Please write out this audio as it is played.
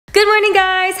Good morning,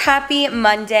 guys. Happy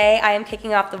Monday. I am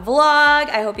kicking off the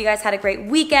vlog. I hope you guys had a great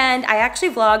weekend. I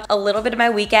actually vlogged a little bit of my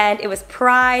weekend. It was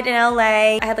Pride in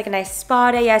LA. I had like a nice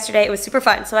spa day yesterday. It was super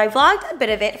fun. So I vlogged a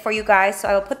bit of it for you guys. So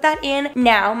I will put that in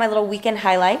now, my little weekend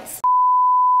highlights.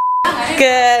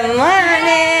 Good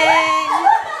morning.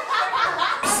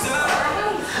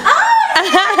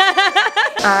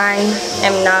 I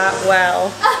am not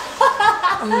well.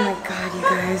 Oh my God, you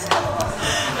guys.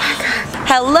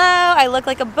 Hello, I look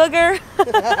like a booger.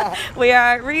 We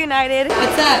are reunited.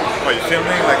 What's up? What, you filming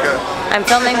like a... I'm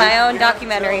filming my own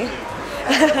documentary.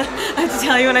 I have to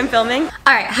tell you what I'm filming.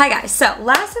 Alright, hi guys. So,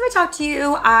 last time I talked to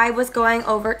you, I was going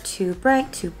over Too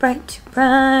Bright, Too Bright, Too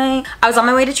Bright. I was on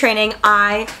my way to training.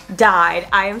 I died.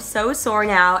 I am so sore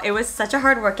now. It was such a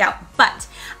hard workout, but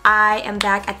I am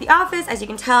back at the office. As you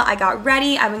can tell, I got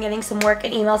ready. I've been getting some work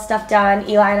and email stuff done.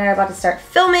 Eli and I are about to start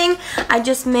filming. I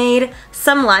just made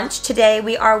some lunch. Today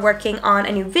we are working on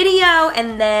a new video,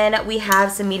 and then we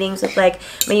have some meetings with like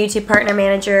my YouTube partner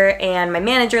manager and my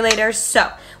manager later.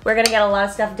 So we're gonna get a lot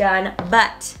of stuff done,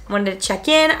 but wanted to check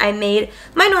in. I made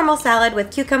my normal salad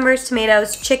with cucumbers,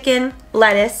 tomatoes, chicken,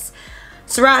 lettuce,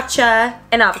 sriracha,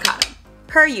 and avocado.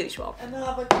 Per usual. An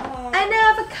avocado. An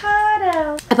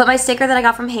avocado. I put my sticker that I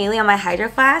got from Haley on my hydro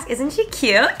flask. Isn't she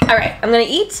cute? All right, I'm gonna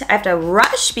eat. I have to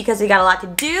rush because we got a lot to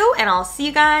do, and I'll see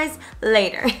you guys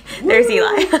later. There's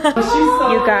Eli.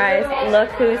 You guys, look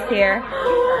who's here.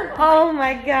 Oh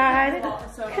my God.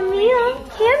 Camille,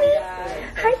 Cammy.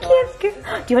 Hi, Cam.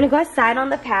 Do you want to go outside on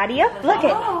the patio? Look it.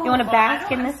 You want to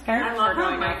bask in the skirt? I'm not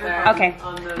going out there. Okay.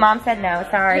 Mom said no.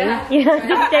 Sorry. Yeah. You have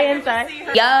to stay inside.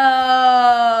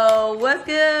 Yo, what's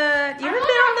good? You haven't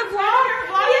been on the vlog?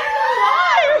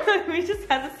 Yeah, we just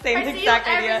had the same exact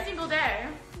idea. Every single day.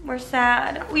 We're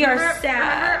sad. We are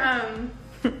sad.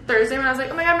 Remember, Thursday when I was like,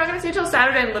 oh my God, I'm not gonna see you till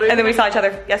Saturday, and literally. And then we saw each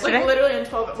other yesterday. Like literally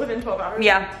within 12 hours.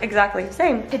 Yeah, exactly.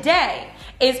 Same. Today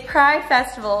is Pride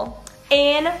Festival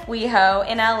in WeHo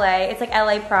in LA. It's like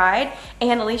LA Pride,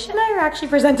 and Alicia and I are actually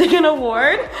presenting an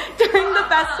award during the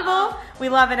festival. We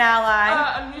love an ally.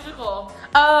 A musical.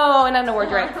 Oh, and an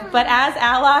award, right? But as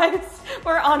allies,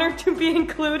 we're honored to be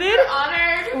included. We're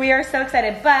honored. We are so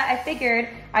excited, but I figured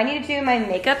I need to do my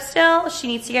makeup still. She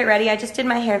needs to get ready. I just did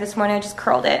my hair this morning. I just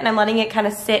curled it, and I'm letting it kind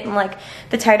of sit in like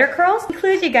the tighter curls.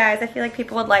 Include you guys. I feel like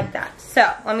people would like that.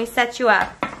 So let me set you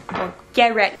up.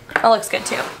 Get ready. That looks good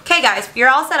too. Okay guys, you're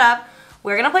all set up.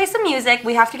 We're gonna play some music.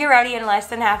 We have to get ready in less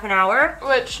than half an hour.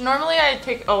 Which normally I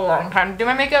take a long time to do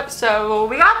my makeup, so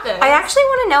we got this. I actually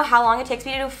want to know how long it takes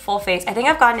me to do full face. I think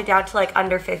I've gotten it down to like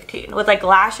under 15 with like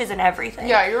lashes and everything.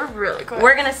 Yeah, you're really quick.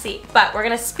 We're gonna see, but we're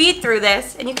gonna speed through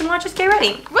this and you can watch us get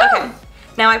ready. Woo! Okay,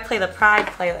 now I play the Pride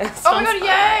playlist. Oh my God,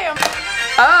 yay!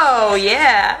 Oh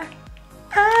yeah.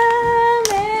 I'm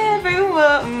every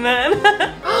woman.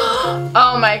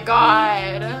 Oh my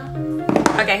God.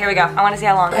 Okay, here we go. I want to see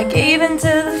how long. I gave into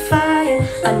the fire.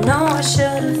 I know I should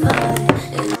have fought.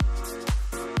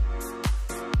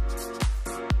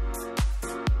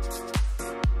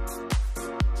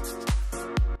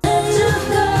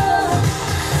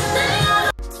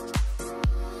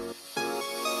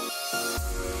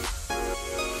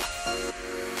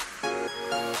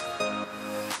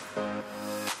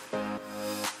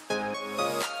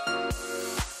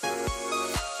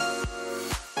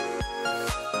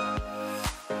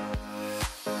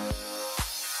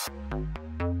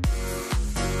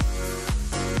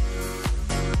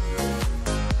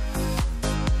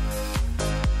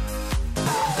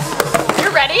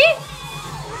 Ready?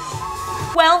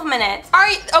 12 minutes. Are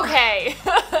you okay?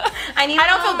 I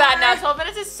don't feel bad now. 12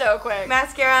 minutes is so quick.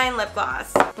 Mascara and lip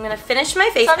gloss. I'm gonna finish my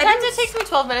face. Sometimes it takes me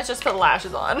 12 minutes just to put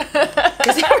lashes on. Is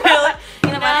it really?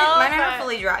 You know, No, mine are not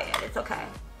fully dry yet. It's okay.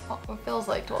 Oh, it feels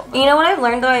like 12 minutes. You know what I've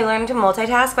learned though? I learned to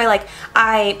multitask by like,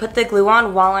 I put the glue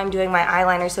on while I'm doing my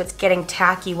eyeliner so it's getting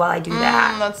tacky while I do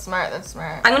that. That's smart, that's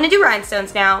smart. I'm gonna do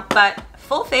rhinestones now, but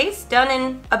full face done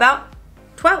in about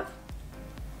 12.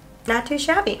 Not too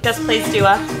shabby. Just please do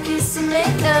a.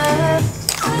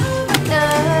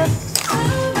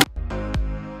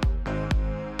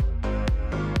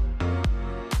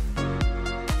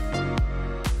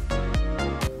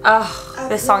 Oh,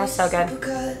 this song is so good.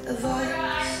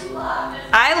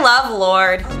 I love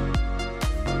Lord.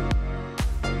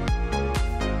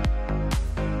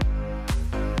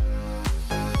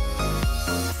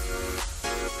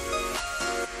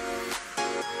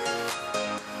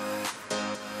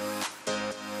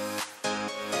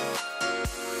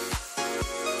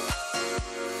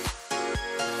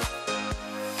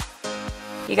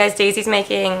 You guys, Daisy's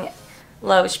making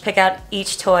Loesch pick out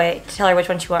each toy to tell her which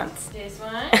one she wants. This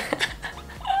one?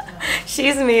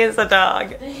 She's me as a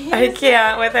dog. I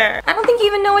can't with her. I don't think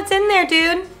think you even know what's in there,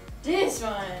 dude. This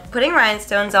one. Putting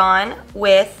rhinestones on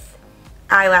with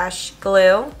eyelash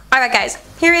glue. All right, guys,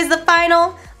 here is the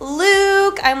final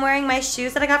look. I'm wearing my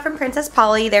shoes that I got from Princess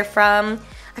Polly. They're from,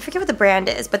 I forget what the brand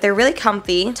is, but they're really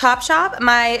comfy. Topshop.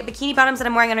 My bikini bottoms that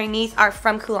I'm wearing underneath are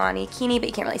from Kulani Kini, but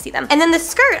you can't really see them. And then the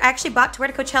skirt I actually bought to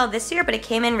wear to Coachella this year, but it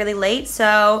came in really late,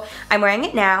 so I'm wearing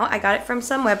it now. I got it from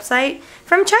some website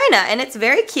from China, and it's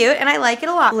very cute, and I like it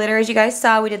a lot. Glitter, as you guys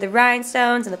saw, we did the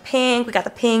rhinestones and the pink. We got the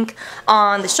pink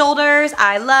on the shoulders.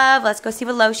 I love. Let's go see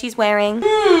what Loshi's wearing.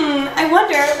 I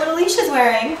wonder what Alicia's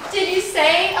wearing. Did you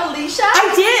say Alicia?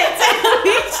 I did.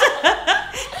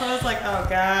 Alicia. I was like, oh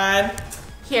God.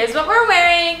 Here's what we're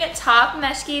wearing. Top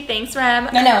meshki, thanks Rem.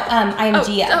 No, I am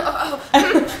Gia.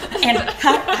 And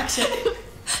action.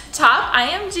 Top, I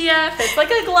am Gia, fits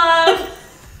like a glove.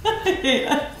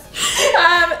 Yeah.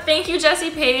 Thank you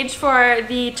Jessie Page for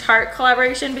the Tarte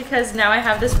collaboration because now I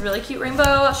have this really cute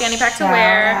rainbow fanny pack to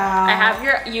wear. I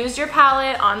have used your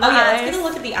palette on the eyes. Let's get a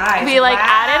look at the eyes. Be like,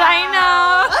 at it, I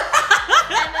know.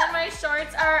 And then my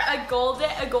shorts are a Goldie,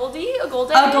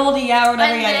 yeah, or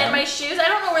whatever. And then my shoes, I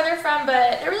don't know where they're from,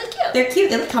 but they're really cute. They're cute,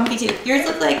 they look comfy too. Yours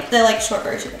look like the short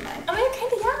version of mine. I mean,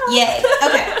 kinda, yeah. Yay,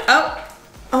 okay.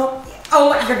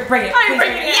 Oh, you're bringing it. I'm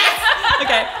bringing it.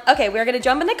 Yes. Okay, we're gonna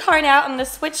jump in the car now. I'm gonna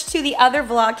switch to the other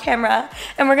vlog camera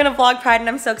and we're gonna vlog Pride and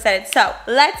I'm so excited. So,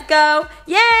 let's go.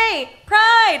 Yay,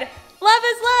 Pride, love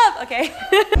is love. Okay.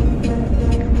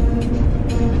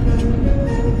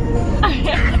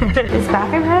 This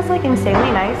bathroom has like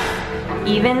insanely nice,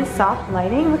 even soft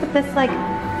lighting. Look at this like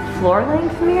floor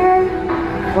length mirror.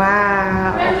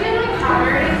 Wow.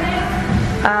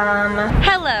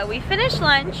 Hello, we finished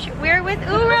lunch. We're with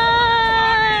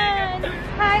Uran.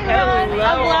 Hi, Uran.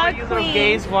 Hello, all you little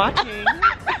gays watching.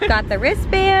 Got the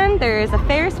wristband. There's a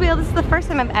Ferris wheel. This is the first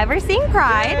time I've ever seen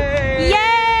Pride.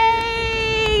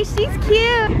 Yay! She's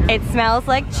cute. It smells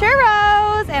like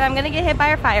churros, and I'm gonna get hit by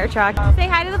our fire truck. Say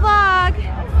hi to the vlog.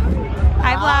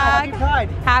 Hi, vlog. Happy Pride.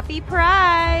 Happy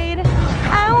Pride.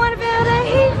 I wanna feel the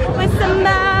heat with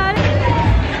somebody.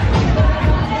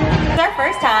 It's our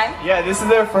first time. Yeah, this is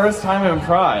their first time in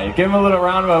Pride. Give them a little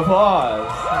round of applause.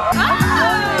 Oh.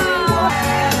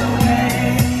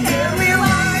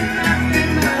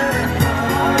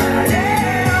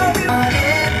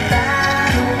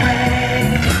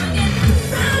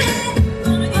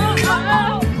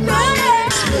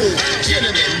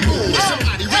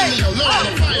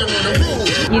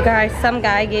 You guys, some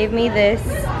guy gave me this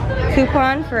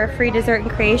coupon for a free dessert and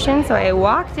creation, so I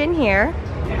walked in here.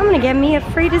 I'm gonna get me a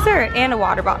free dessert and a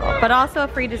water bottle, but also a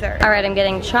free dessert. All right, I'm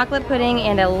getting chocolate pudding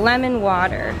and a lemon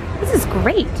water. This is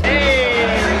great. Hey.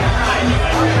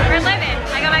 We're living.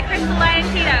 I got my Crystal Light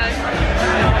and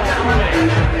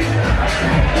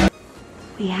Tito's.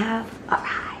 We have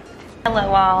arrived.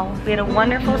 Hello all. We had a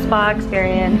wonderful spa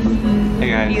experience. Hey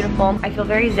guys. Beautiful. I feel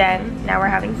very zen. Now we're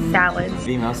having salads.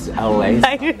 The most LA.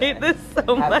 I hate this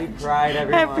so much. Happy Pride,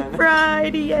 everyone. Happy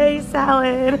Pride, yay,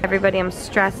 salad. Everybody, I'm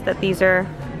stressed that this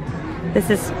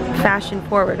is fashion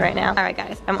forward right now. All right,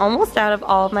 guys, I'm almost out of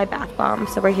all of my bath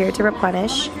bombs, so we're here to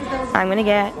replenish. I'm gonna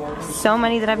get so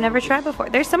many that I've never tried before.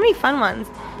 There's so many fun ones.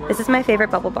 This is my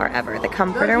favorite bubble bar ever, the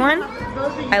Comforter one.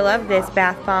 I love this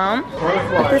bath bomb.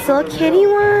 Look, this little kitty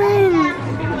one.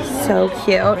 So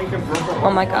cute.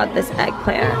 Oh my God, this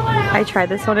eggplant. I tried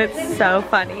this one, it's so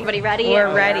funny. Everybody ready?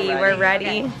 We're ready, we're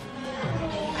ready.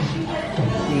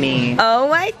 Me. Oh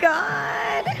my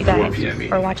God. You guys,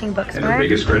 we're watching Booksmart. And our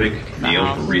biggest critic,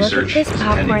 Neil from research, Look at this is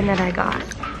popcorn Penny. that I got.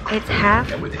 It's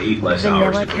half And with 8 less vanilla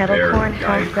hours to kettle prepare corn, a half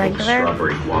Diet Coke regular.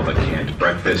 strawberry guava canned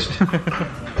breakfast,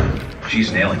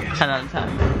 she's nailing it. 10 out of 10.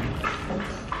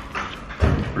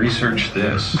 Research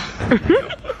this.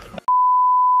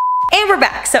 And we're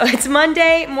back. So it's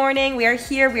Monday morning. We are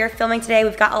here. We are filming today.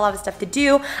 We've got a lot of stuff to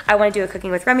do. I want to do a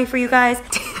cooking with Remy for you guys.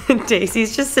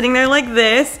 Daisy's just sitting there like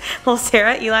this. While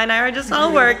Sarah, Eli, and I are just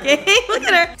all working. Look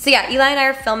at her. So yeah, Eli and I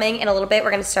are filming in a little bit.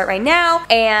 We're going to start right now.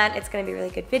 And it's going to be a really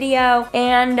good video.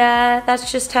 And that's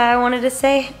just how I wanted to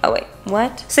say. Oh wait,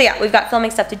 what? So yeah, we've got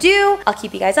filming stuff to do. I'll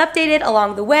keep you guys updated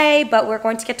along the way. But we're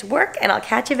going to get to work and I'll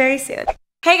catch you very soon.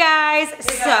 Hey guys.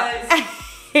 Hey guys.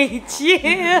 Hate you.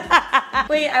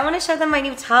 Wait, I want to show them my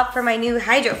new top for my new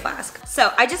hydro flask.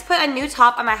 So I just put a new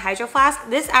top on my hydro flask.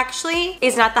 This actually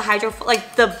is not the hydro,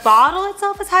 like the bottle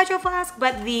itself is hydro flask,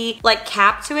 but the like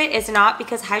cap to it is not,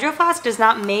 because hydro flask does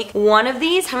not make one of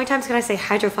these. How many times can I say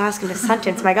hydro flask in a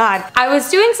sentence? My God. I was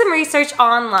doing some research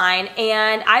online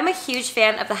and I'm a huge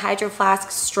fan of the hydro flask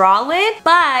straw lid,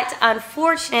 but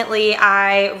unfortunately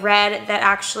I read that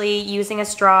actually using a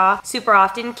straw super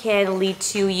often can lead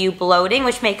to you bloating,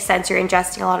 which which makes sense, you're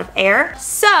ingesting a lot of air.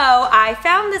 So I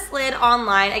found this lid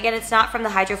online. Again, it's not from the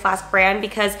Hydro Flask brand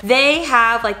because they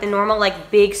have like the normal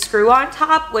like big screw on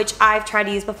top, which I've tried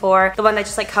to use before, the one that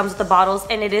just like comes with the bottles,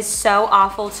 and it is so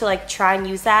awful to like try and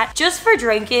use that just for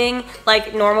drinking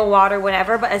like normal water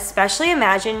whenever, but especially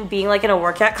imagine being like in a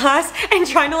workout class and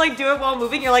trying to like do it while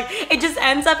moving. You're like, it just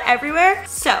ends up everywhere.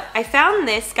 So I found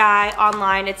this guy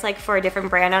online. It's like for a different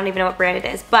brand. I don't even know what brand it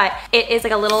is, but it is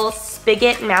like a little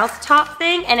spigot mouth top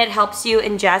thing, and it helps you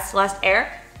ingest less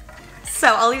air. So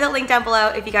I'll leave that link down below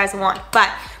if you guys want. But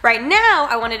right now,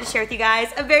 I wanted to share with you guys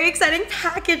a very exciting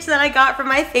package that I got from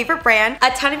my favorite brand.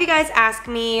 A ton of you guys ask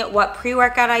me what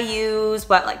pre-workout I use,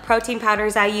 what like protein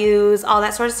powders I use, all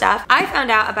that sort of stuff. I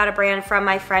found out about a brand from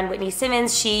my friend Whitney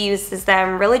Simmons. She uses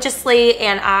them religiously,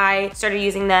 and I started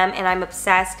using them, and I'm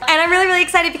obsessed. And I'm really, really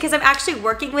excited because I'm actually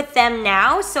working with them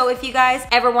now. So if you guys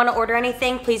ever want to order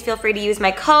anything, please feel free to use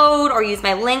my code or use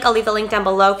my link. I'll leave the link down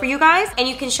below for you guys, and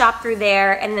you can shop through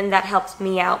there, and then that helps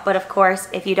me out. But of course,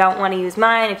 if you don't want to use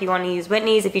mine, if you want to use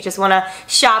Whitney's, if you just want to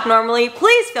shop normally,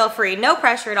 please feel free. No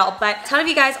pressure at all. But a ton of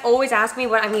you guys always ask me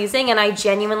what I'm using, and I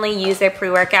genuinely use their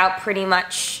pre-workout pretty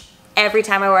much every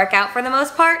time I work out for the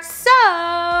most part. So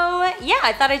yeah,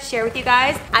 I thought I'd share with you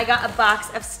guys. I got a box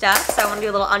of stuff, so I want to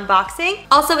do a little unboxing.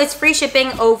 Also, it's free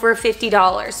shipping over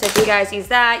 $50. So if you guys use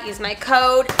that, use my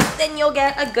code, then you'll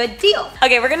get a good deal.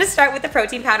 Okay, we're gonna start with the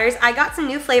protein powders. I got some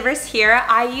new flavors here.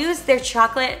 I used their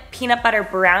chocolate peanut butter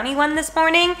brownie one this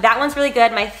morning. That one's really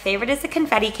good. My favorite is the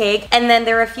confetti cake. And then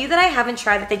there are a few that I haven't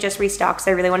tried that they just restocked,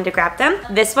 so I really wanted to grab them.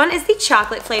 This one is the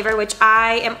chocolate flavor, which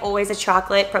I am always a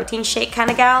chocolate protein shake kind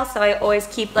of gal, so I always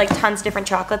keep like tons of different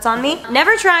chocolates on me.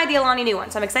 Never tried the Alani Nu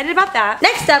one, so I'm excited about that.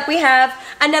 Next up, we have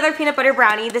another peanut butter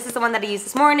brownie. This is the one that I used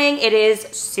this morning. It is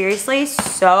seriously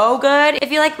so good.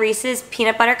 If you like Reese's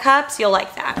peanut butter cups, you'll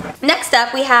like that. Next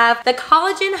up, we have the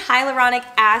collagen hyaluronic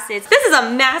acids. This is a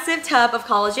massive tub of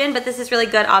collagen, but this is really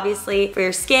good, obviously, for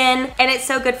your skin, and it's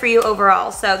so good for you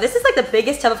overall. So this is like the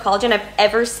biggest tub of collagen I've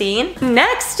ever seen.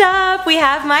 Next up, we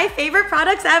have my favorite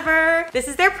products ever. This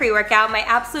is their pre-workout. My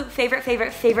absolute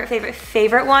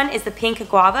favorite one is the pink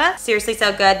guava. Seriously,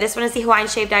 so good. This one is the Hawaiian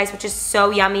shaved ice, which is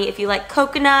so yummy. If you like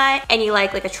coconut and you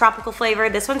like a tropical flavor,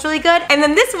 this one's really good. And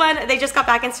then this one, they just got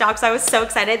back in stock, so I was so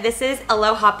excited. This is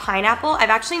Aloha Pineapple. I've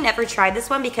actually never tried this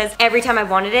one because every time I've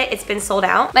wanted it, it's been sold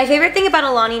out. My favorite thing about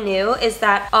Alani Nu is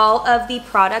that all of the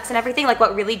products and everything, like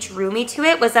what really drew me to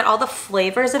it was that all the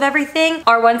flavors of everything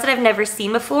are ones that I've never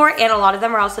seen before, and a lot of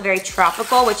them are also very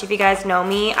tropical, which if you guys know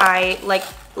me, I like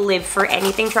live for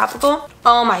anything tropical.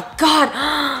 Oh my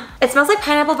god, it smells like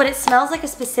pineapple, but it smells like a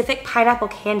specific pineapple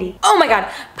candy. Oh my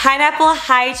god, pineapple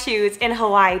high chews in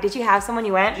Hawaii. Did you have some when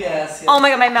you went? Yes. Oh my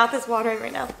god, my mouth is watering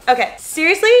right now. Okay,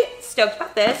 seriously stoked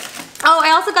about this. Oh,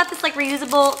 I also got this like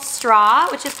reusable straw,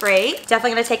 which is great.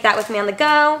 Definitely gonna take that with me on the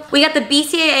go. We got the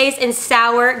BCAAs in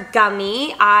sour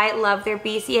gummy. I love their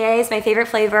BCAAs. My favorite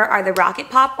flavor are the Rocket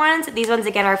Pop ones. These ones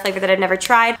again are a flavor that I've never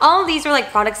tried. All of these are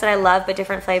like products that I love, but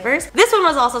different flavors. This one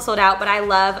was also sold out, but I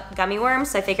love gummy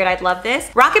worms, so I figured I'd love this.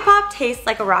 Rocket Pop tastes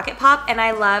like a Rocket Pop, and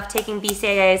I love taking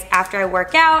BCAAs after I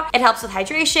work out. It helps with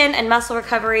hydration and muscle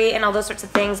recovery and all those sorts of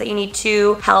things that you need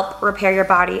to help repair your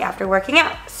body after working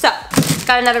out. So,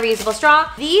 got another reusable straw.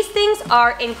 These things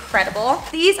are incredible.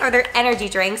 These are their energy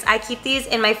drinks. I keep these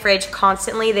in my fridge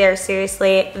constantly. They're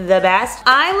seriously the best.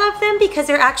 I love them because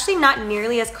they're actually not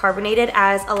nearly as carbonated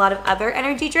as a lot of other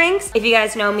energy drinks. If you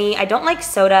guys know me, I don't like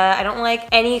soda. I don't like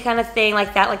any kind of thing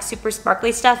like that, like super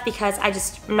sparkly stuff, because I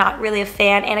just not really a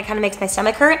fan, and it kind of makes my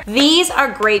stomach hurt. These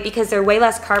are great because they're way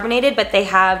less carbonated, but they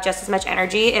have just as much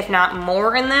energy, if not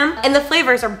more in them. And the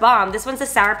flavors are bomb. This one's the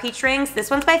sour peach rings. This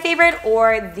one's my favorite,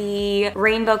 or the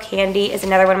rainbow candy is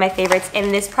another one of my favorites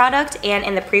in this product and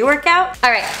in the pre-workout. All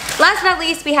right, last but not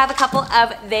least, we have a couple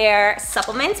of their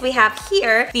supplements. We have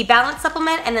here the balance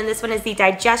supplement, and then this one is the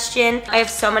digestion. I have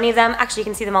so many of them. Actually, you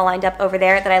can see them all lined up over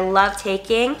there that I love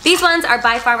taking. These ones are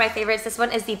by far my favorites. This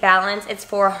one is the balance. It's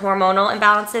for hormonal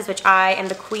imbalances, which I am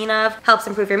the queen of. Helps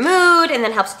improve your mood and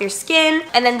then helps with your skin.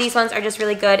 And then these ones are just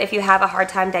really good if you have a hard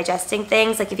time digesting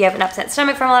things, like if you have an upset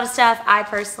stomach from a lot of stuff. I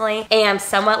personally am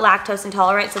somewhat lactose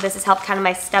intolerant, so this has helped kind of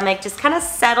my stomach just kind of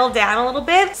settle down a little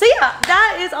bit. So yeah,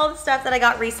 that is all the stuff that I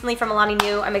got recently from Alani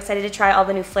Nu. I'm excited to try all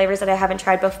the new flavors that I haven't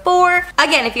tried before.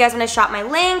 Again, if you guys want to shop my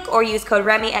link or use code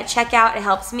REMI at checkout, it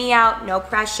helps me out, no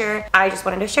pressure. I just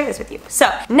wanted to share this with you. So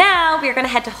now we are gonna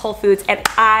head to Whole Foods, and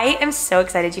I am so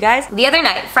excited, you guys. The other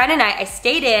night, Friday night, I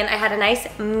stayed in, I had a nice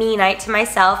me night to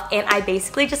myself, and I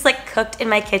basically just like cooked in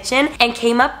my kitchen and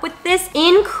came up with this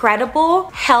incredible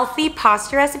healthy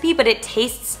pasta recipe, but it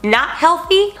tastes not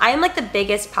healthy. I am like like the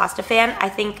biggest pasta fan. I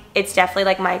think it's definitely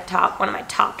like one of my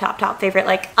top favorite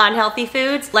like unhealthy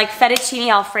foods. Like fettuccine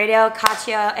alfredo,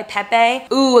 cacio e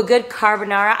pepe. Ooh, a good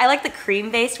carbonara. I like the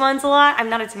cream-based ones a lot. I'm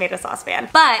not a tomato sauce fan.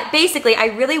 But basically, I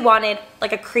really wanted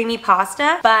like a creamy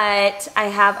pasta, but I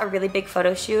have a really big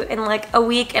photo shoot in like a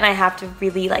week and I have to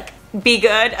really like be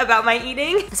good about my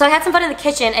eating. So I had some fun in the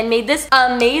kitchen and made this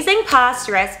amazing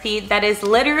pasta recipe that is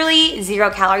literally 0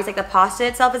 calories. Like the pasta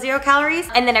itself is 0 calories.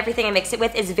 And then everything I mix it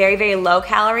with is very, very low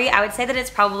calorie. I would say that it's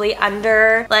probably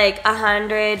under like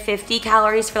 150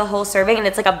 calories for the whole serving, and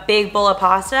it's like a big bowl of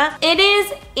pasta. It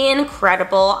is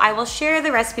incredible. I will share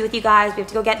the recipe with you guys. We have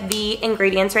to go get the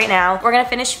ingredients right now. We're gonna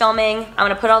finish filming. I'm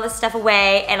gonna put all this stuff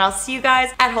away and I'll see you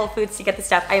guys at Whole Foods to get the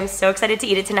stuff. I am so excited to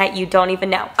eat it tonight. You don't even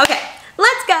know. Okay.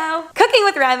 Let's go! Cooking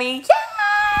with Remi!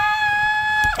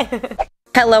 Yeah!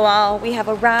 Hello all, we have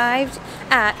arrived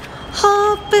at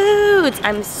Whole Foods.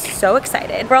 I'm so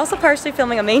excited. We're also partially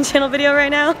filming a main channel video right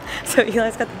now, so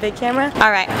Eli's got the big camera.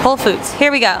 All right, Whole Foods,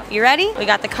 here we go. You ready? We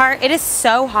got the cart. It is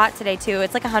so hot today too.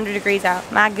 It's like 100 degrees out.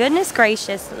 My goodness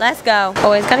gracious, let's go.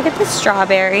 Always gotta get the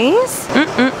strawberries.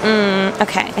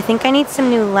 Okay, I think I need some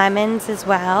new lemons as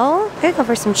well. I'm gonna go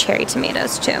for some cherry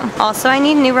tomatoes too. Also, I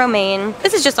need new romaine.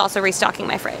 This is just also restocking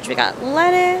my fridge. We got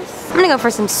lettuce. I'm gonna go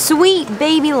for some sweet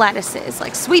baby lettuces,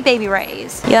 like sweet baby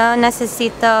rays. Yo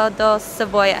necesito dos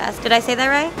cebollas. Did I say that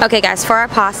right? Okay guys, for our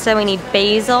pasta we need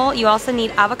basil. You also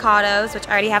need avocados, which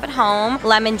I already have at home.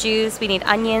 Lemon juice, we need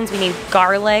onions, we need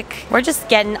garlic. We're just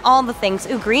getting all the things.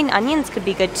 Ooh, green onions could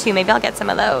be good too. Maybe I'll get some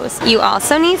of those. You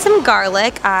also need some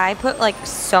garlic. I put like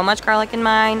so much garlic in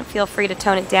mine. Feel free to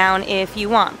tone it down if you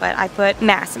want, but I put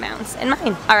mass amounts in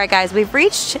mine. All right guys, we've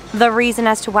reached the reason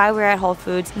as to why we're at Whole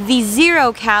Foods. The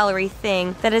 0 calorie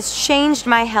thing that has changed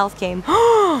my health game.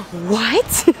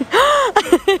 What?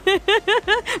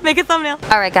 Make a thumbnail.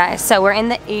 All right guys, so we're in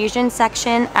the Asian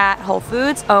section at Whole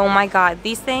Foods. Oh my God,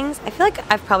 these things, I feel like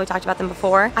I've probably talked about them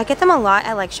before. I get them a lot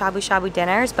at like shabu shabu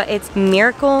dinners, but it's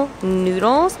miracle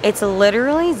noodles. It's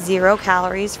literally 0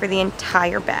 calories for the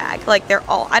entire bag. Like they're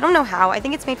all, I don't know how, I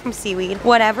think it's made from seaweed.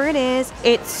 Whatever it is,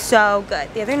 it's so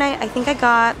good. The other night, I think I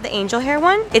got the angel hair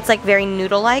one. It's like very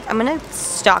noodle-like. I'm gonna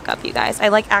stock up, you guys. I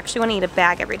like actually wanna eat a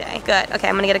bag every day. Good, okay,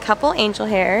 I'm gonna get a couple angel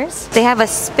hairs. They have a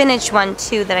spinach one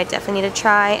too that I definitely need to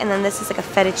try, and then this is like a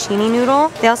fettuccine noodle.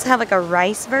 They also have like a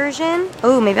rice version.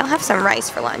 Oh, maybe I'll have some rice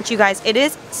for lunch. You guys, it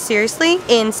is seriously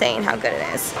insane how good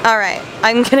it is. All right,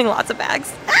 I'm getting lots of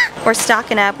bags. We're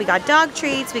stocking up. We got dog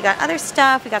treats, we got other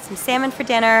stuff, we got some salmon for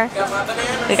dinner.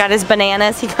 We got his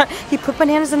bananas. He put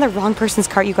bananas in the wrong person's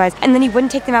cart, you guys, and then he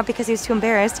wouldn't take them out because he was too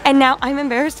embarrassed, and now I'm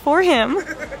embarrassed for him.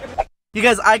 You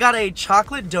guys, I got a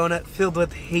chocolate donut filled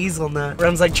with hazelnut.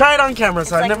 Rem's like, try it on camera.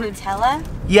 So It's I've like never. Nutella.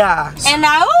 Yeah. And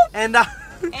now? And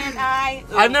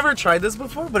I've never tried this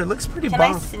before, but it looks pretty Can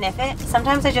bomb. I sniff it?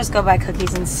 Sometimes I just go buy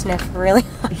cookies and sniff really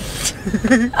hard.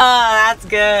 Oh, that's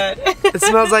good. It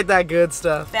smells like that good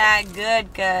stuff. That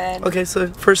good. Okay, so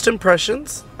first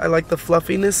impressions. I like the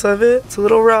fluffiness of it. It's a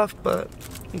little rough, but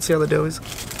let's see how the dough is.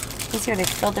 Let's see where they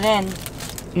filled it in.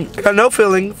 Got no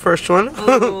filling, first one.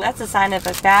 Ooh, that's a sign of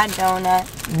a bad donut.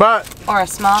 But Or a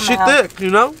small she's mouth. thick, you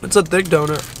know? It's a thick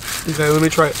donut. Okay, let me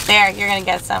try it. There, you're gonna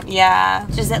get some. Yeah.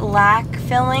 Does it lack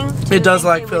filling? It does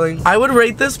lack filling. I would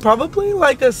rate this probably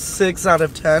like a 6 out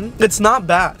of 10. It's not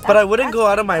bad, but I wouldn't go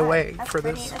out of my way for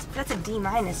this. That's a D-,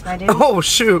 my dude. Oh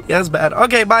shoot, yeah, it's bad.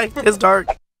 Okay, bye. It's dark.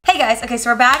 Hey guys, okay,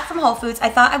 so we're back from Whole Foods. I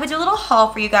thought I would do a little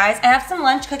haul for you guys. I have some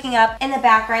lunch cooking up in the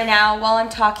back right now. While I'm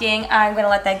talking, I'm gonna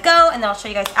let that go and then I'll show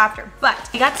you guys after. But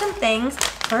we got some things.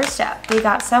 First up, we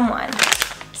got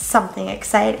something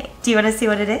exciting. Do you wanna see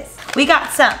what it is? We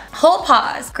got some Whole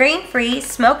Paws grain-free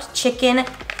smoked chicken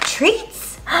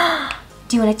treats.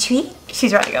 Do you want a treat?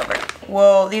 She's running over.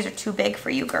 Whoa, these are too big for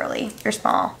you, girly. You're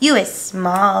small. You is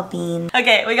small bean.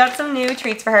 Okay, we got some new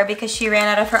treats for her because she ran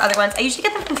out of her other ones. I usually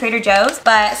get them from Trader Joe's,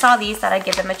 but I saw these, thought I'd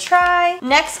give them a try.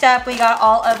 Next up, we got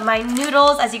all of my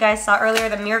noodles. As you guys saw earlier,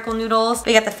 the miracle noodles.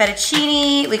 We got the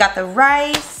fettuccine, we got the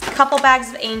rice, a couple bags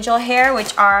of angel hair,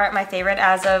 which are my favorite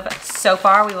as of so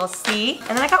far. We will see.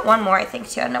 And then I got one more, I think,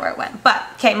 too. I don't know where it went. But,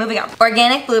 okay, moving on.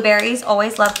 Organic blueberries.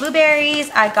 Always love blueberries.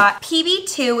 I got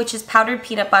PB2, which is powdered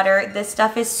peanut butter. This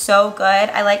stuff is so good.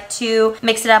 I like to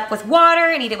mix it up with water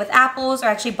and eat it with apples, or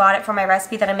I actually bought it for my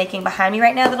recipe that I'm making behind me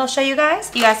right now that I'll show you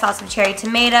guys. You guys saw some cherry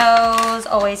tomatoes.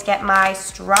 Always get my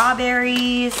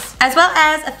strawberries, as well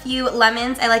as a few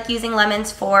lemons. I like using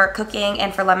lemons for cooking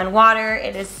and for lemon water.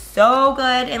 It is so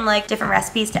good in like different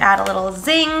recipes to add a little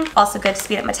zing. Also good to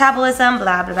speed up metabolism,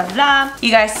 blah, blah, blah, blah. You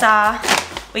guys saw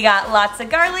We got lots of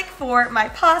garlic for my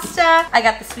pasta. I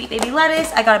got the sweet baby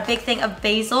lettuce. I got a big thing of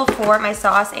basil for my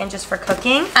sauce and just for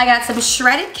cooking. I got some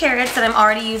shredded carrots that I'm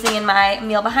already using in my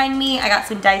meal behind me. I got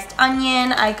some diced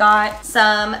onion. I got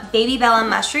some baby bella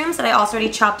mushrooms that I also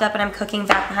already chopped up and I'm cooking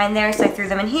back behind there, so I threw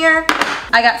them in here.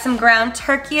 I got some ground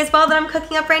turkey as well that I'm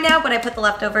cooking up right now, but I put the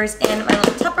leftovers in my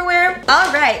little Tupperware.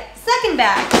 All right. Second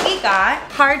bag, we got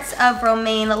hearts of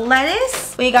romaine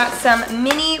lettuce. We got some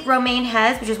mini romaine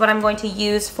heads, which is what I'm going to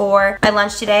use for my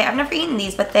lunch today. I've never eaten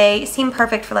these, but they seem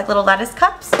perfect for like little lettuce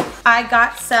cups. I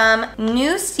got some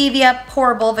new stevia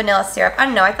pourable vanilla syrup. I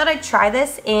don't know, I thought I'd try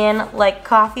this in like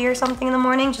coffee or something in the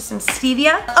morning, just some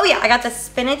stevia. Oh yeah, I got the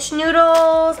spinach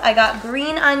noodles, I got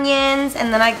green onions,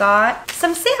 and then I got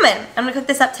some salmon. I'm gonna cook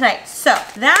this up tonight. So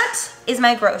that is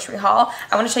my grocery haul.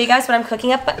 I want to show you guys what I'm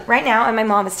cooking up right now, and my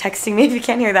mom is texting me if you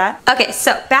can't hear that. Okay,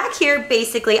 so back here,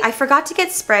 basically, I forgot to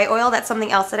get spray oil. That's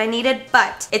something else that I needed,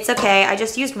 but it's okay. I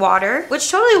just used water, which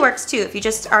totally works too. If you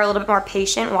just are a little bit more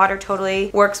patient, water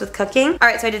totally works with cooking. All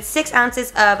right, so I did 6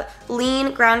 ounces of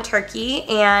lean ground turkey,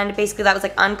 and basically that was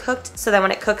like uncooked, so then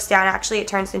when it cooks down, actually it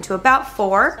turns into about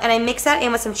 4. And I mix that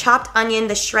in with some chopped onion,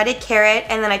 the shredded carrot,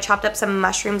 and then I chopped up some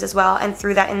mushrooms as well and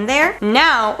threw that in there.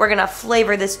 Now we're gonna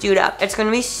flavor this dude up. It's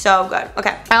gonna be so good.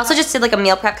 Okay, I also just did like a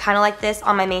meal prep kind of like this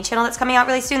on my main channel that's coming out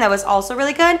really soon. That was also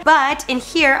really good. But in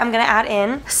here, I'm gonna add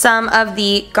in some of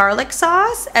the garlic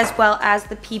sauce as well as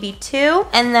the PB2,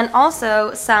 and then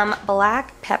also some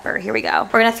black pepper. Here we go.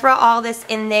 We're gonna throw all this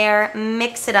in there,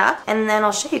 mix it up, and then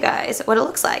I'll show you guys what it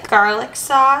looks like. Garlic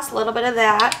sauce, a little bit of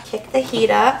that, kick the heat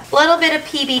up, a little bit of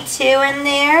PB2 in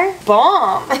there,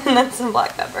 bomb, and then some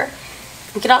black pepper.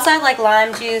 You could also have like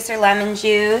lime juice or lemon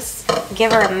juice.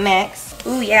 Give her a mix.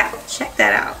 Ooh yeah, check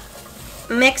that out.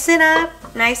 Mix it up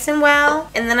nice and well,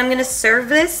 and then I'm gonna serve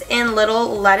this in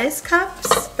little lettuce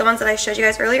cups, the ones that I showed you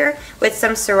guys earlier, with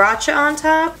some sriracha on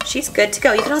top. She's good to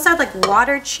go. You can also add like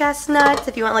water chestnuts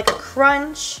if you want like a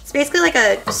crunch. It's basically like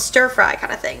a stir fry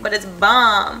kind of thing, but it's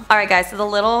bomb. All right guys, so the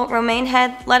little romaine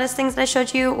head lettuce things that I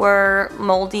showed you were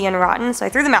moldy and rotten, so I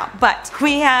threw them out. But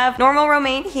we have normal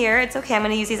romaine here. It's okay, I'm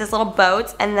gonna use these as little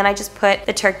boats, and then I just put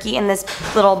the turkey in this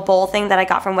little bowl thing that I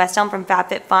got from West Elm from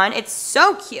FabFitFun. It's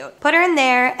so cute. Put her in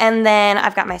there, and then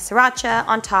I've got my sriracha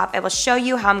on top. I will show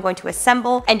you how I'm going to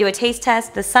assemble and do a taste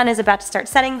test. The sun is about to start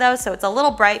setting though, so it's a little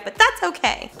bright, but that's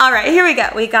okay. All right, here we go.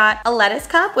 We got a lettuce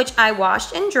cup, which I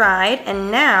washed and dried,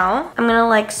 and now I'm gonna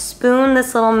like spoon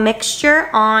this little mixture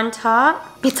on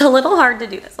top. It's a little hard to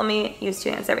do this. Let me use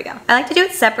 2 hands. There we go. I like to do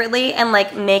it separately and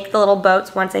like make the little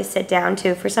boats once I sit down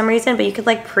too for some reason, but you could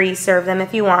like pre-serve them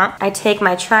if you want. I take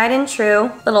my tried and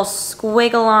true little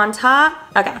squiggle on top.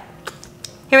 Okay,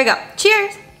 here we go.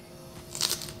 Cheers.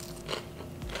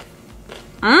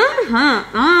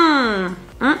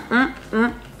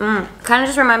 Kind of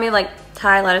just remind me of like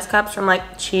Thai lettuce cups from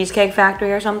like Cheesecake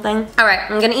Factory or something. All right,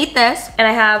 I'm gonna eat this, and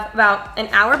I have about an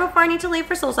hour before I need to leave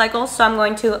for SoulCycle, so I'm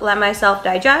going to let myself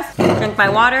digest, drink my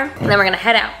water, and then we're gonna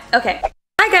head out. Okay.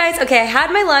 Hi guys, okay, I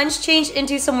had my lunch, changed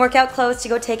into some workout clothes to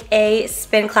go take a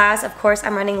spin class. Of course,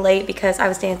 I'm running late because I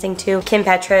was dancing to Kim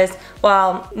Petras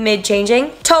while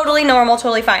mid-changing. Totally normal,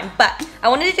 totally fine. But I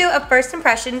wanted to do a first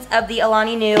impressions of the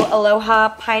Alani Nu Aloha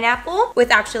Pineapple with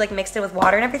actually like mixed in with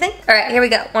water and everything. All right, here we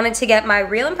go. Wanted to get my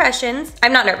real impressions.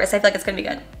 I'm not nervous, I feel like it's gonna be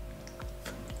good.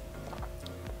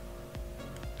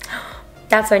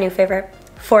 That's my new favorite.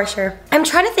 For sure. I'm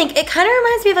trying to think, it kind of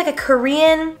reminds me of like a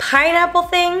Korean pineapple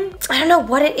thing. I don't know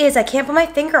what it is, I can't put my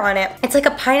finger on it. It's like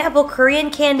a pineapple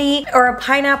Korean candy or a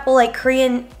pineapple like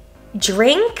Korean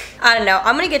drink. I don't know,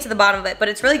 I'm gonna get to the bottom of it, but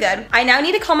it's really good. I now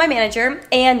need to call my manager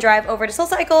and drive over to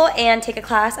SoulCycle and take a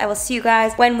class. I will see you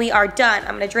guys when we are done.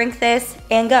 I'm gonna drink this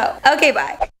and go. Okay,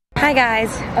 bye. Hi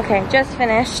guys, okay, just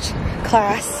finished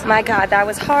class. My God, that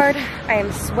was hard. I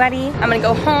am sweaty. I'm gonna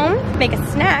go home, make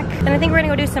a snack, and I think we're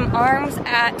gonna go do some arms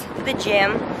at the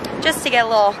gym just to get a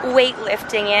little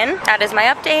weightlifting in. That is my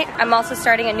update. I'm also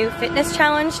starting a new fitness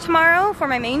challenge tomorrow for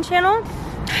my main channel.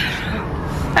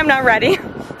 I'm not ready.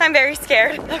 I'm very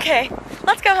scared. Okay,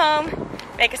 let's go home,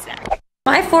 make a snack.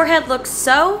 My forehead looks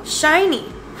so shiny.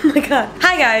 Oh my God.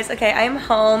 Hi guys, okay, I am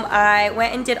home. I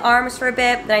went and did arms for a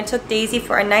bit, then I took Daisy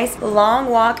for a nice long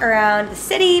walk around the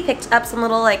city, picked up some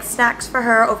little like snacks for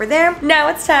her over there. Now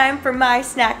it's time for my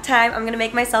snack time. I'm gonna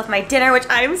make myself my dinner, which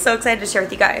I am so excited to share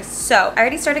with you guys. So, I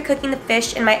already started cooking the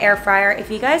fish in my air fryer.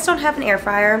 If you guys don't have an air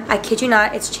fryer, I kid you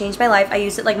not, it's changed my life. I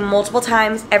use it like multiple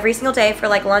times every single day for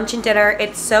like lunch and dinner.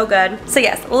 It's so good. So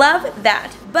yes, love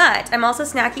that. but I'm also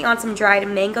snacking on some dried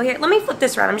mango here. Let me flip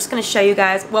this around. I'm just gonna show you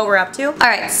guys what we're up to. All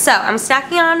right, so I'm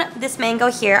snacking on this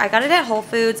mango here. I got it at Whole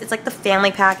Foods. It's like the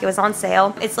family pack. It was on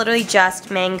sale. It's literally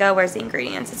just mango. Where's the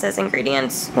ingredients? It says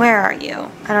ingredients. Where are you?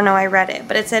 I don't know, I read it,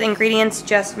 but it said ingredients,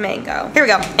 just mango. Here we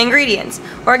go. Ingredients.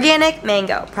 Organic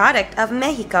mango, product of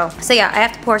Mexico. So yeah, I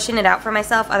have to portion it out for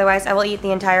myself, otherwise I will eat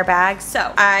the entire bag.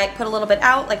 So I put a little bit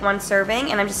out, like 1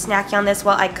 serving, and I'm just snacking on this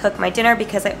while I cook my dinner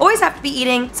because I always have to be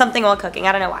eating something while cooking.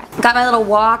 I don't know why. Got my little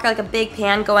wok, or like a big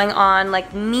pan going on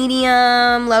like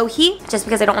medium low heat, just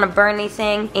because I don't want to burn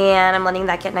anything, and I'm letting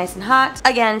that get nice and hot.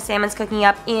 Again, salmon's cooking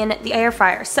up in the air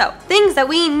fryer. So things that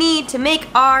we need to make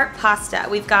our pasta.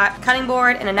 We've got cutting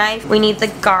board and a knife. We need the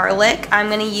garlic. I'm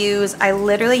gonna use, I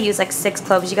literally use like 6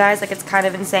 cloves, you guys. Like, it's kind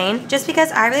of insane, just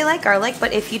because I really like garlic.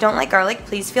 But if you don't like garlic,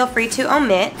 please feel free to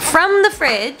omit. From the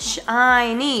fridge,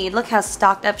 I need, look how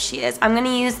stocked up she is. I'm gonna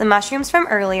use the mushrooms from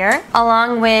earlier,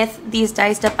 along with these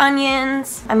diced up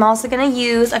onions. I'm also gonna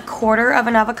use 1/4 of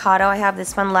an avocado. I have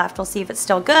this one left. We'll see if it's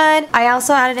still good. I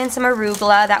also added in some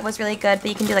arugula. That was really good, but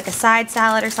you can do like a side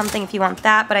salad or something if you want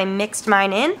that, but I mixed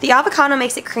mine in. The avocado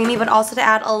makes it creamy, but also to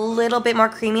add a little bit more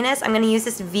creaminess, I'm gonna use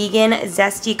this vegan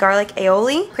zesty garlic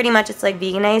aioli. Pretty much it's like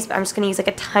veganized, but I'm just gonna use like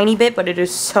a tiny bit, but it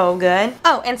is so good.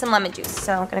 Oh, and some lemon juice.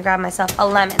 So I'm gonna grab myself a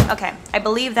lemon. Okay, I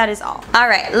believe that is all. All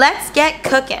right, let's get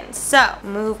cooking. So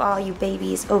move all you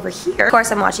babies over here. Of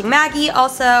course, I'm watching Maggie.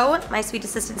 Also, my sweet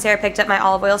assistant Sarah picked up my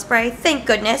olive oil spray. Thank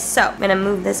goodness. So I'm gonna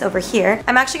move this over here.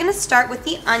 I'm actually gonna start with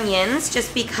the onions,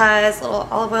 just because little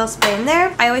olive oil spray in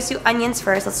there. I always do onions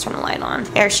first. Let's turn the light on.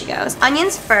 There she goes.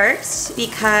 Onions first,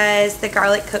 because the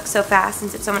garlic cooks so fast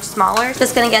since it's so much smaller.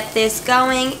 Just gonna get this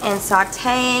going and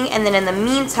sauteing, and then in the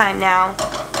meantime now,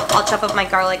 I'll chop up my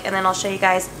garlic and then I'll show you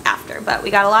guys after. But we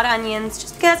got a lot of onions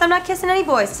just because I'm not kissing any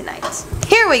boys tonight.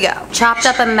 Here we go. Chopped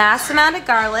up a mass amount of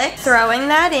garlic, throwing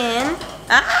that in.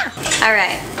 All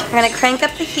right, I'm gonna crank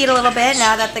up the heat a little bit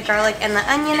now that the garlic and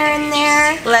the onion are in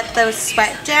there. Let those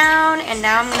sweat down, and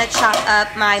now I'm gonna chop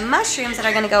up my mushrooms that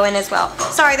are gonna go in as well.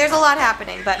 Sorry, there's a lot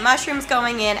happening, but mushrooms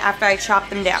going in after I chop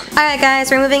them down. All right,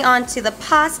 guys, we're moving on to the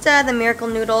pasta, the miracle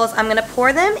noodles. I'm gonna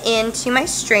pour them into my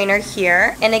strainer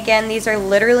here. And again, these are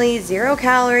literally 0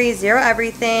 calories, 0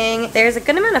 everything. There's a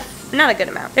good amount of, not a good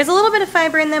amount. There's a little bit of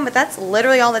fiber in them, but that's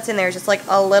literally all that's in there, is just like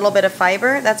a little bit of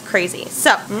fiber. That's crazy.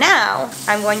 So now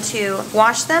I'm going to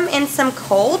wash them in some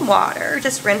cold water.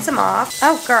 Just rinse them off.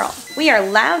 Oh girl, we are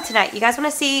loud tonight. You guys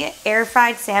wanna see air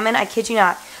fried salmon? I kid you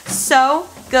not. So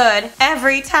good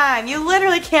every time. You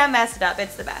literally can't mess it up.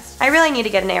 It's the best. I really need to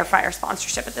get an air fryer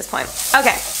sponsorship at this point.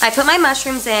 Okay, I put my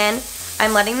mushrooms in.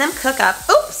 I'm letting them cook up.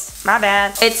 Oops, my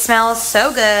bad. It smells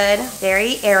so good.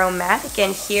 Very aromatic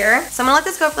in here. So I'm gonna let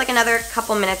this go for like another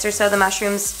couple minutes or so. The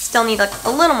mushrooms still need like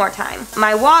a little more time.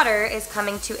 My water is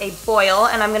coming to a boil,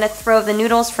 and I'm gonna throw the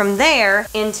noodles from there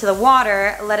into the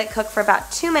water, let it cook for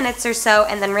about 2 minutes or so,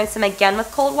 and then rinse them again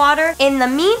with cold water. In the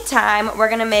meantime, we're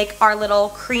gonna make our little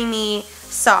creamy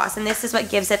sauce, and this is what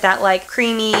gives it that like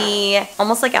creamy,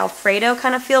 almost like Alfredo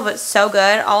kind of feel, but so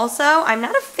good. Also, I'm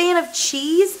not a fan of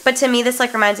cheese, but to me this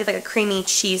like reminds me of like a creamy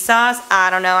cheese sauce. I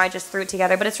don't know, I just threw it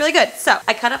together, but it's really good. So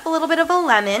I cut up a little bit of a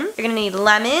lemon. You're gonna need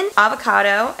lemon,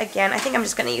 avocado. Again, I think I'm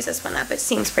just gonna use this one up. It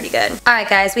seems pretty good. All right,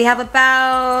 guys, we have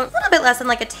about a little bit less than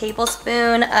like a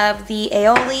tablespoon of the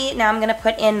aioli. Now I'm gonna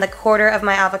put in the 1/4 of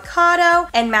my avocado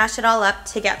and mash it all up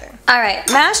together. All right,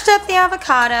 mashed up the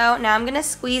avocado. Now I'm gonna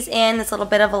squeeze in this little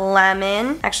bit of a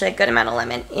lemon, actually a good amount of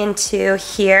lemon, into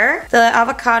here. The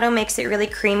avocado makes it really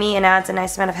creamy and adds a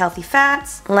nice amount of healthy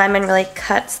fats. Lemon really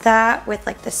cuts that with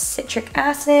like the citric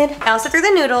acid. I also threw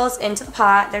the noodles into the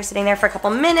pot. They're sitting there for a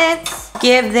couple minutes.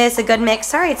 Give this a good mix.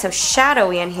 Sorry, it's so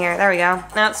shadowy in here. There we go.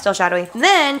 No, it's still shadowy.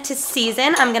 Then to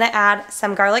season, I'm gonna add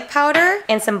some garlic powder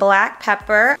and some black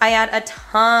pepper. I add a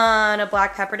ton of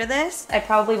black pepper to this. I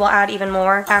probably will add even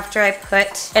more after I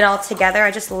put it all together. I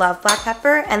just love black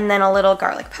pepper, and then a little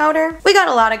garlic powder. We got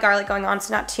a lot of garlic going on,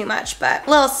 so not too much, but a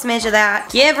little smidge of that.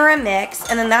 Give her a mix,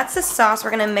 and then that's the sauce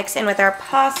we're gonna mix in with our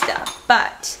pasta.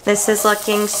 But this is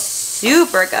looking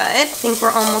super good. I think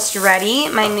we're almost ready.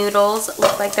 My noodles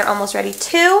look like they're almost ready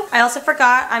too. I also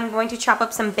forgot I'm going to chop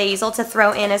up some basil to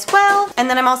throw in as well, and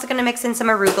then I'm also gonna mix in some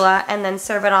arugula and then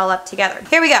serve it all up together.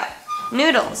 Here we go.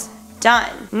 Noodles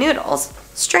done. Noodles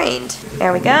strained.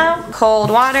 There we go. Cold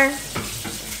water.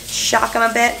 Shock them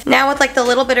a bit. Now with like the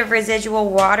little bit of residual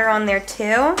water on there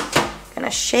too, gonna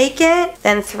shake it,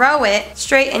 then throw it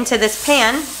straight into this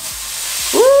pan.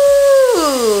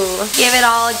 Ooh! Give it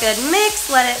all a good mix,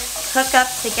 let it cook up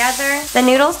together. The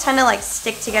noodles tend to like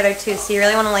stick together too, so you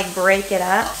really want to like break it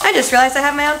up. I just realized I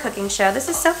have my own cooking show. This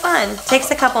is so fun.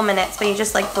 Takes a couple minutes, but you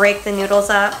just like break the noodles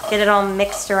up, get it all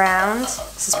mixed around.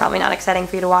 This is probably not exciting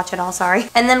for you to watch at all, sorry.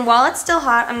 And then while it's still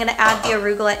hot, I'm gonna add the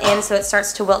arugula in so it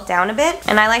starts to wilt down a bit.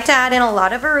 And I like to add in a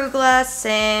lot of arugula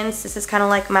since this is kind of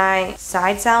like my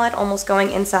side salad, almost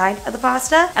going inside of the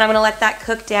pasta. And I'm gonna let that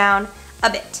cook down a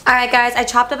bit. All right guys, I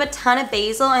chopped up a ton of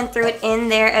basil and threw it in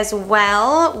there as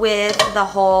well with the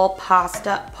whole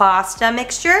pasta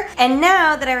mixture. And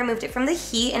now that I removed it from the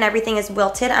heat and everything is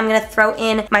wilted, I'm gonna throw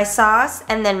in my sauce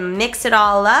and then mix it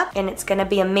all up, and it's gonna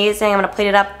be amazing. I'm gonna plate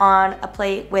it up on a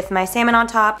plate with my salmon on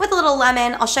top with a little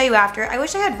lemon. I'll show you after. I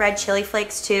wish I had red chili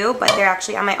flakes too, but they're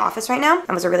actually at my office right now.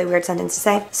 That was a really weird sentence to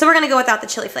say. So we're gonna go without the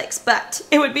chili flakes, but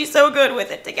it would be so good with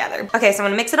it together. Okay, so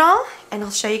I'm gonna mix it all and I'll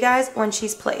show you guys when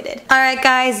she's plated. All right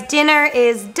guys, dinner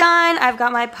is done. I've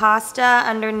got my pasta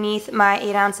underneath my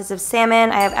 8 ounces of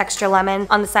salmon. I have extra lemon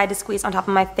on the side to squeeze on top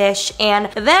of my fish, and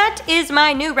that is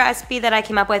my new recipe that I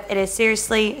came up with. It is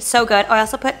seriously so good. Oh, I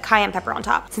also put cayenne pepper on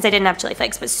top since I didn't have chili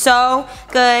flakes, but so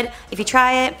good. If you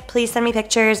try it, please send me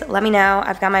pictures, let me know.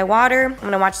 I've got my water, I'm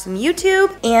gonna watch some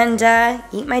YouTube and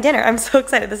eat my dinner. I'm so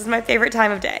excited. This is my favorite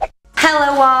time of day.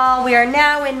 Hello all, we are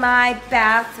now in my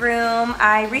bathroom.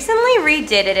 I recently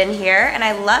redid it in here and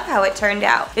I love how it turned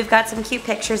out. We've got some cute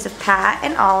pictures of Pat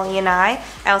and Ollie and I.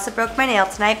 I also broke my nail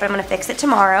tonight, but I'm gonna fix it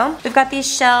tomorrow. We've got these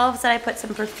shelves that I put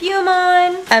some perfume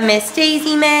on. A Miss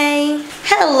Daisy May.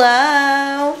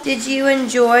 Hello, did you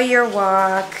enjoy your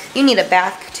walk? You need a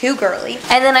bath too, girly.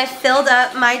 And then I filled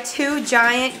up my 2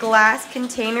 giant glass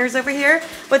containers over here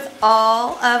with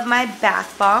all of my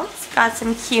bath bombs. Got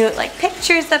some cute like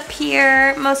pictures up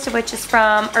here, most of which is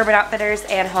from Urban Outfitters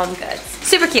and Home Goods.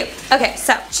 Super cute. Okay,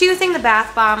 so choosing the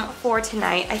bath bomb for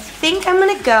tonight, I think I'm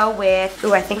gonna go with,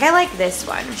 ooh, I think I like this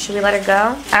one. Should we let her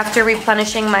go? After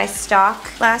replenishing my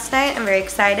stock last night, I'm very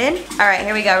excited. All right,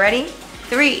 here we go, ready?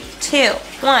 3, 2,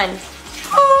 1.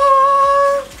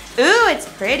 Oh, ooh, it's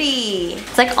pretty.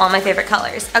 It's like all my favorite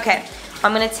colors. Okay,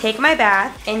 I'm gonna take my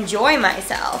bath, enjoy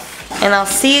myself, and I'll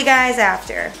see you guys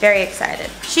after. Very excited.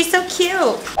 She's so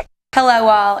cute. Hello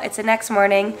all, it's the next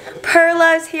morning.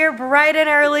 Perla's here bright and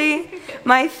early.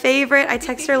 My favorite. I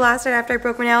texted her last night after I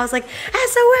broke my nail. I was like,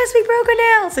 SOS, we broke a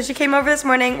nail. So she came over this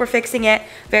morning, we're fixing it.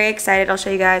 Very excited, I'll show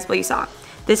you guys what you saw.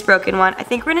 This broken one. I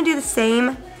think we're gonna do the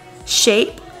same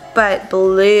shape, but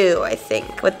blue, I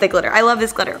think, with the glitter. I love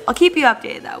this glitter. I'll keep you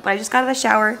updated though, but I just got out of the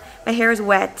shower. My hair is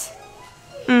wet.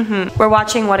 We're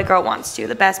watching What a Girl Wants To,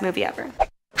 the best movie ever.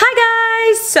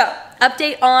 Hi guys! So,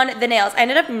 update on the nails. I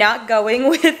ended up not going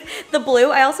with the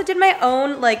blue. I also did my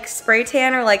own like spray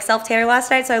tan or like self tanner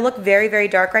last night, so I look very, very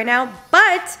dark right now,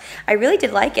 but I really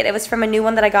did like it. It was from a new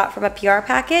one that I got from a PR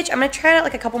package. I'm gonna try it out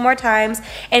like a couple more times,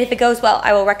 and if it goes well,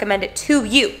 I will recommend it to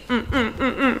you.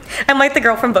 I'm like the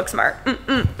girl from Booksmart.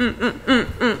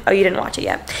 Oh, you didn't watch it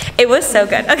yet. It was so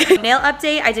good. Okay, nail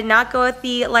update. I did not go with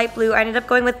the light blue. I ended up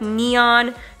going with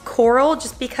neon coral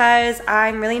just because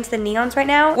I'm really into the neons right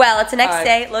now. Well, it's the next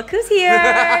day. Look who's here.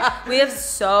 We have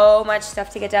so much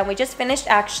stuff to get done. We just finished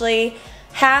actually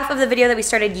half of the video that we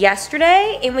started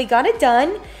yesterday, and we got it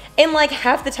done in like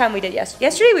half the time we did yesterday.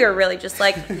 Yesterday we were really just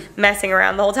like messing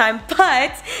around the whole time,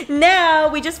 but now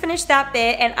we just finished that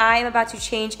bit and I am about to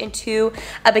change into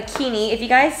a bikini. If you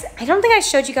guys, I don't think I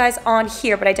showed you guys on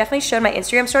here, but I definitely showed my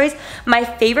Instagram stories. My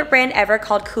favorite brand ever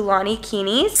called Kulani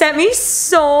Bikinis sent me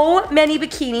so many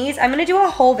bikinis. I'm gonna do a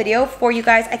whole video for you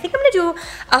guys. I think I'm gonna do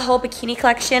a whole bikini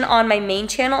collection on my main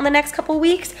channel in the next couple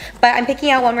weeks, but I'm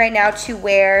picking out one right now to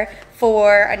wear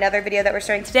for another video that we're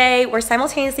starting today. We're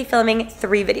simultaneously filming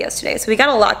 3 videos today, so we got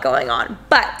a lot going on.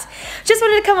 But just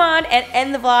wanted to come on and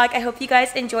end the vlog. I hope you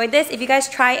guys enjoyed this. If you guys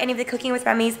try any of the Cooking with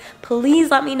Remis, please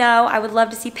let me know. I would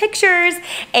love to see pictures.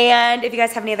 And if you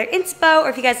guys have any other inspo, or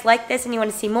if you guys like this and you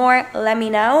want to see more, let me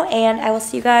know. And I will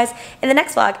see you guys in the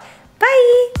next vlog.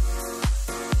 Bye!